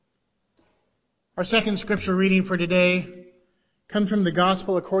Our second scripture reading for today comes from the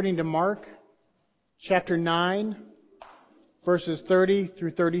Gospel according to Mark, chapter 9, verses 30 through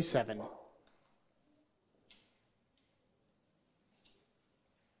 37.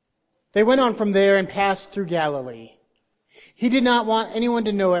 They went on from there and passed through Galilee. He did not want anyone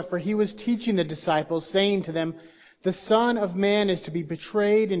to know it, for he was teaching the disciples, saying to them, "The Son of Man is to be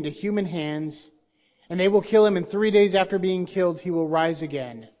betrayed into human hands, and they will kill him, and 3 days after being killed he will rise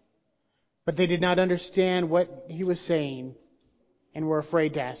again." But they did not understand what he was saying, and were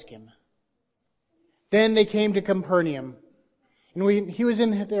afraid to ask him. Then they came to Capernaum, and when he was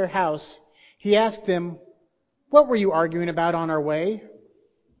in their house, he asked them, "What were you arguing about on our way?"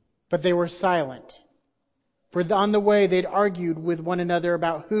 But they were silent, for on the way they'd argued with one another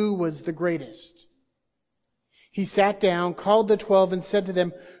about who was the greatest. He sat down, called the 12, and said to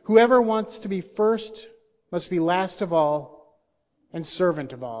them, "Whoever wants to be first must be last of all and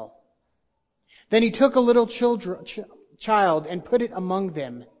servant of all." Then he took a little child and put it among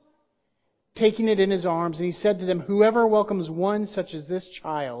them, taking it in his arms, and he said to them, "Whoever welcomes one such as this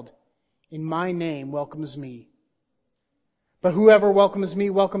child in my name welcomes me. But whoever welcomes me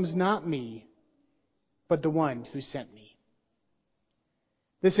welcomes not me, but the one who sent me."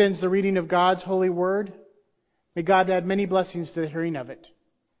 This ends the reading of God's holy word. May God add many blessings to the hearing of it.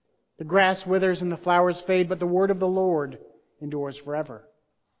 The grass withers and the flowers fade, but the word of the Lord endures forever.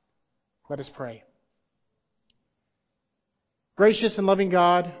 Let us pray. Gracious and loving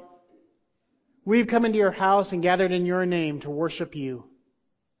God, we've come into your house and gathered in your name to worship you.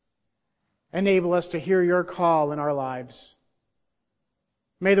 Enable us to hear your call in our lives.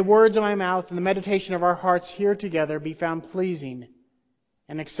 May the words of my mouth and the meditation of our hearts here together be found pleasing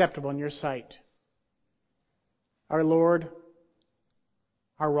and acceptable in your sight. Our Lord,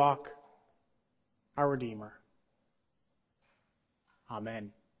 our rock, our Redeemer.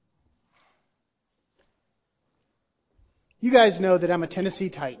 Amen. You guys know that I'm a Tennessee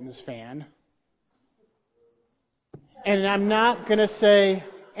Titans fan. And I'm not going to say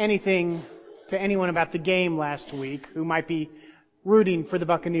anything to anyone about the game last week who might be rooting for the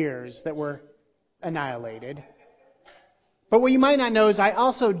Buccaneers that were annihilated. But what you might not know is I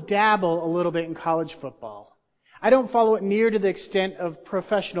also dabble a little bit in college football. I don't follow it near to the extent of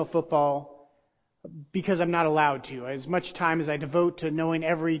professional football because I'm not allowed to. As much time as I devote to knowing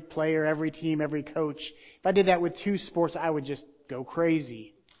every player, every team, every coach, if I did that with two sports, I would just go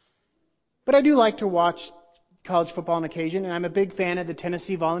crazy. But I do like to watch college football on occasion, and I'm a big fan of the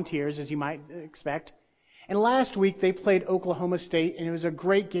Tennessee Volunteers, as you might expect. And last week they played Oklahoma State, and it was a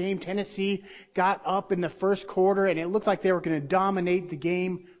great game. Tennessee got up in the first quarter, and it looked like they were going to dominate the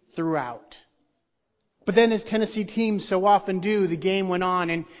game throughout. But then, as Tennessee teams so often do, the game went on,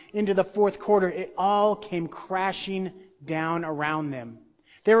 and into the fourth quarter, it all came crashing down around them.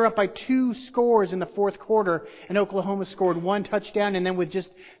 They were up by 2 scores in the fourth quarter, and Oklahoma scored 1 touchdown, and then with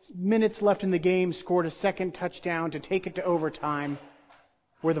just minutes left in the game, scored a second touchdown to take it to overtime,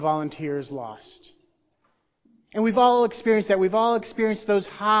 where the Volunteers lost. And we've all experienced that. We've all experienced those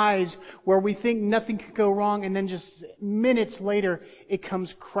highs where we think nothing could go wrong, and then just minutes later, it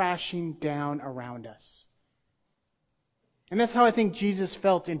comes crashing down around us. And that's how I think Jesus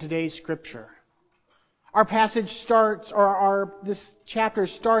felt in today's scripture. Our passage starts, this chapter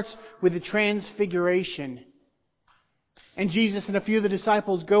starts with the transfiguration. And Jesus and a few of the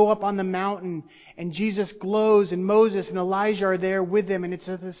disciples go up on the mountain, and Jesus glows, and Moses and Elijah are there with them, and it's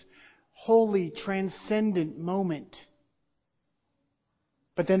this holy, transcendent moment.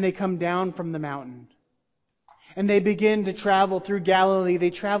 But then they come down from the mountain, and they begin to travel through Galilee. They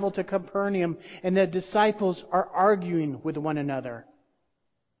travel to Capernaum, and the disciples are arguing with one another.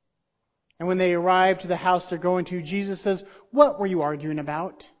 And when they arrive to the house they're going to, Jesus says, "What were you arguing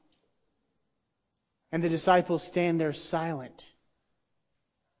about?" And the disciples stand there silent,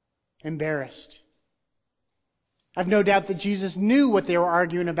 embarrassed. I've no doubt that Jesus knew what they were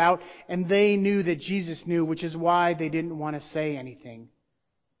arguing about, and they knew that Jesus knew, which is why they didn't want to say anything.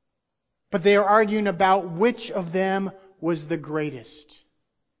 But they are arguing about which of them was the greatest.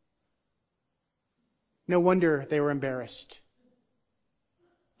 No wonder they were embarrassed.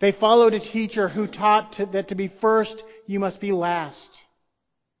 They followed a teacher who taught that to be first, you must be last.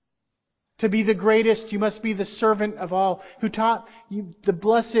 To be the greatest, you must be the servant of all. Who taught you the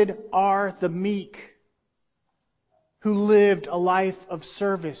blessed are the meek, who lived a life of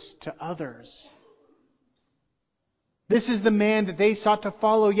service to others. This is the man that they sought to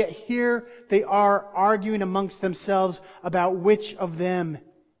follow, yet here they are arguing amongst themselves about which of them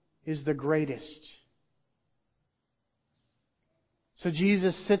is the greatest. So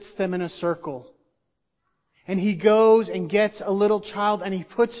Jesus sits them in a circle. And He goes and gets a little child and He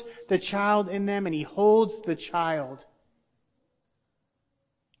puts the child in them and He holds the child.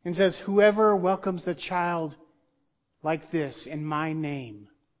 And says, whoever welcomes the child like this in my name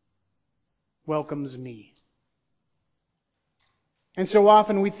welcomes me. And so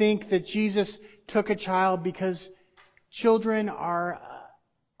often we think that Jesus took a child because children are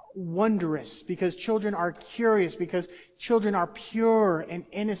wondrous, because children are curious, because children are pure and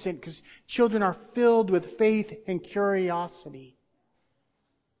innocent, because children are filled with faith and curiosity.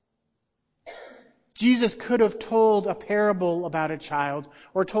 Jesus could have told a parable about a child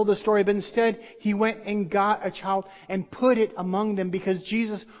or told a story, but instead He went and got a child and put it among them because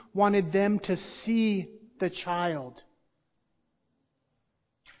Jesus wanted them to see the child.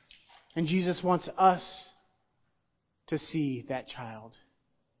 And Jesus wants us to see that child.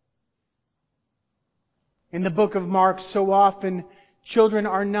 In the book of Mark, so often children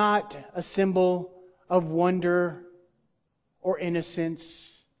are not a symbol of wonder or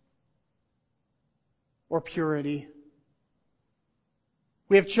innocence or purity.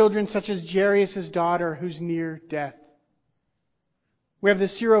 We have children such as Jairus' daughter who's near death. We have the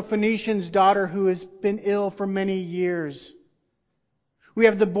Syrophoenician's daughter who has been ill for many years. We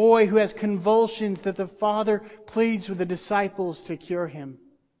have the boy who has convulsions that the father pleads with the disciples to cure him.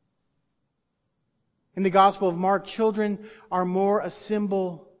 In the Gospel of Mark, children are more a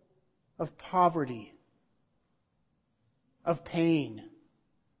symbol of poverty, of pain,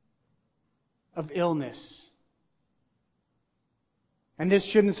 of illness. And this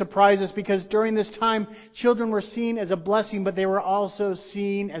shouldn't surprise us because during this time, children were seen as a blessing, but they were also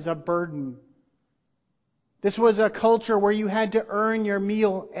seen as a burden. This was a culture where you had to earn your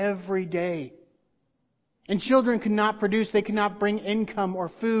meal every day. And children could not produce, they could not bring income or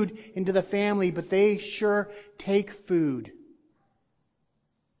food into the family, but they sure take food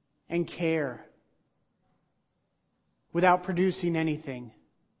and care without producing anything.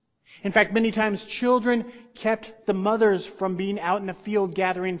 In fact, many times children kept the mothers from being out in the field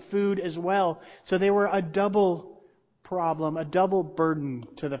gathering food as well. So they were a double problem, a double burden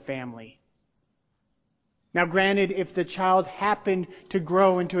to the family. Now granted, if the child happened to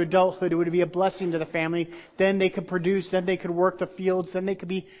grow into adulthood, it would be a blessing to the family. Then they could produce, then they could work the fields, then they could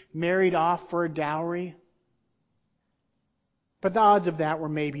be married off for a dowry. But the odds of that were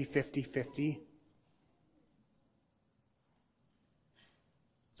maybe 50-50.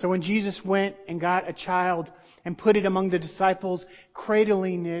 So when Jesus went and got a child and put it among the disciples,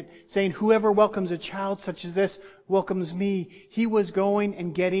 cradling it, saying, whoever welcomes a child such as this welcomes me, He was going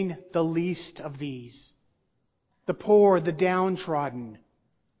and getting the least of these. The poor, the downtrodden,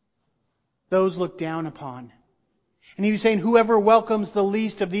 those looked down upon. And He was saying, whoever welcomes the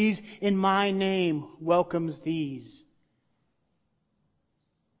least of these in my name welcomes these.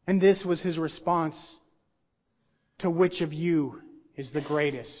 And this was His response to which of you is the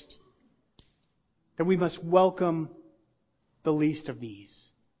greatest. That we must welcome the least of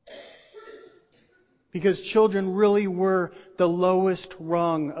these. Because children really were the lowest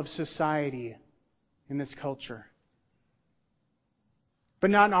rung of society in this culture. But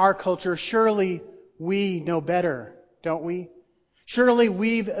not in our culture. Surely we know better, don't we? Surely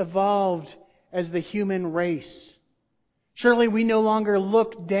we've evolved as the human race. Surely we no longer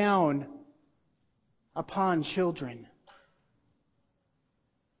look down upon children.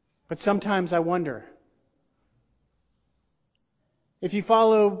 But sometimes I wonder, if you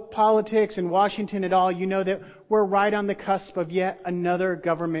follow politics in Washington at all, you know that we're right on the cusp of yet another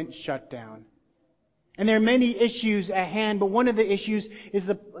government shutdown. And there are many issues at hand, but one of the issues is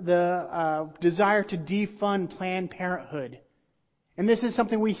the desire to defund Planned Parenthood. And this is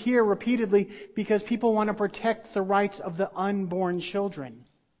something we hear repeatedly because people want to protect the rights of the unborn children.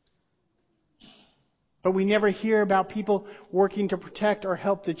 But we never hear about people working to protect or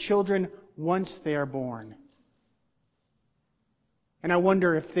help the children once they are born. And I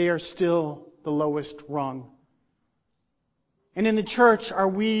wonder if they are still the lowest rung. And in the church, are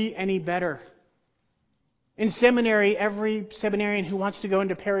we any better? In seminary, every seminarian who wants to go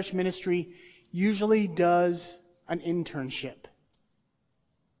into parish ministry usually does an internship.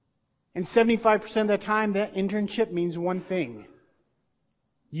 And 75% of the time, that internship means one thing: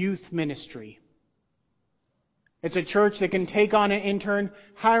 youth ministry. It's a church that can take on an intern,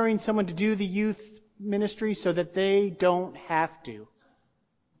 hiring someone to do the youth ministry so that they don't have to.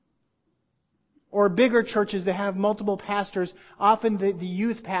 Or bigger churches that have multiple pastors, often the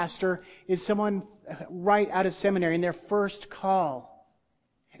youth pastor is someone right out of seminary in their first call.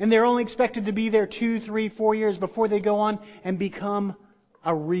 And they're only expected to be there 2, 3, 4 years before they go on and become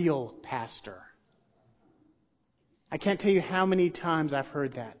a real pastor. I can't tell you how many times I've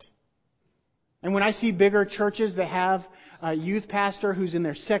heard that. And when I see bigger churches that have a youth pastor who's in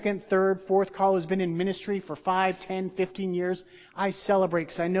their second, third, fourth call, who's been in ministry for 5, 10, 15 years, I celebrate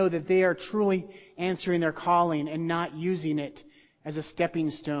because I know that they are truly answering their calling and not using it as a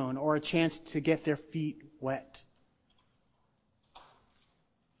stepping stone or a chance to get their feet wet.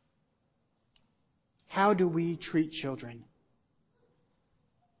 How do we treat children?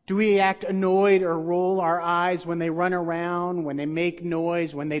 Do we act annoyed or roll our eyes when they run around, when they make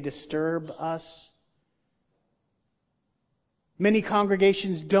noise, when they disturb us? Many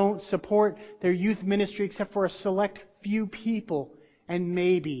congregations don't support their youth ministry except for a select few people and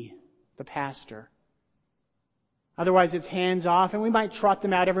maybe the pastor. Otherwise, it's hands off, and we might trot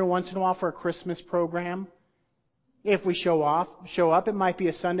them out every once in a while for a Christmas program. If we show up, it might be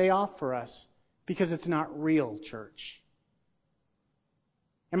a Sunday off for us because it's not real church.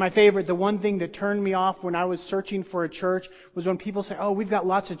 And my favorite, the one thing that turned me off when I was searching for a church was when people say, oh, we've got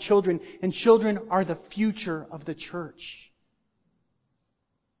lots of children, and children are the future of the church.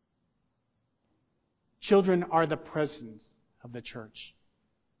 Children are the presence of the church.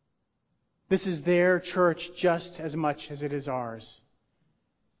 This is their church just as much as it is ours.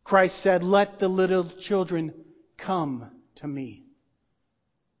 Christ said, let the little children come to me.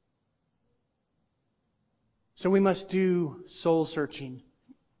 So we must do soul searching.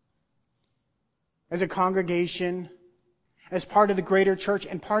 As a congregation, as part of the greater church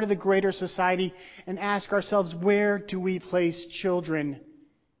and part of the greater society, and ask ourselves, where do we place children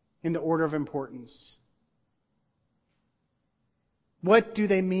in the order of importance? What do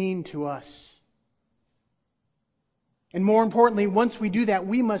they mean to us? And more importantly, once we do that,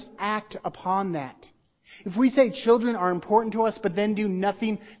 we must act upon that. If we say children are important to us, but then do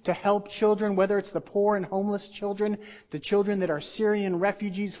nothing to help children, whether it's the poor and homeless children, the children that are Syrian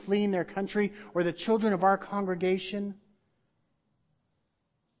refugees fleeing their country, or the children of our congregation,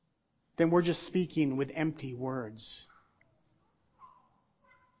 then we're just speaking with empty words.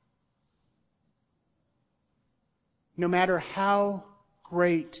 No matter how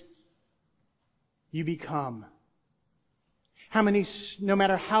great you become, no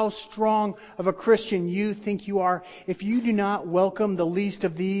matter how strong of a Christian you think you are, if you do not welcome the least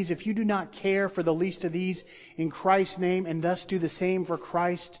of these, if you do not care for the least of these in Christ's name and thus do the same for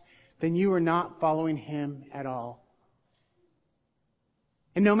Christ, then you are not following Him at all.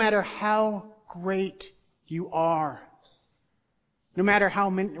 And no matter how great you are, no matter how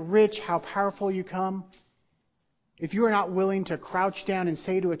rich, how powerful you come, if you are not willing to crouch down and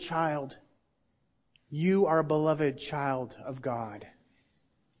say to a child, you are a beloved child of God,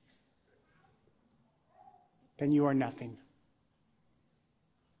 then you are nothing.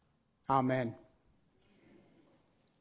 Amen.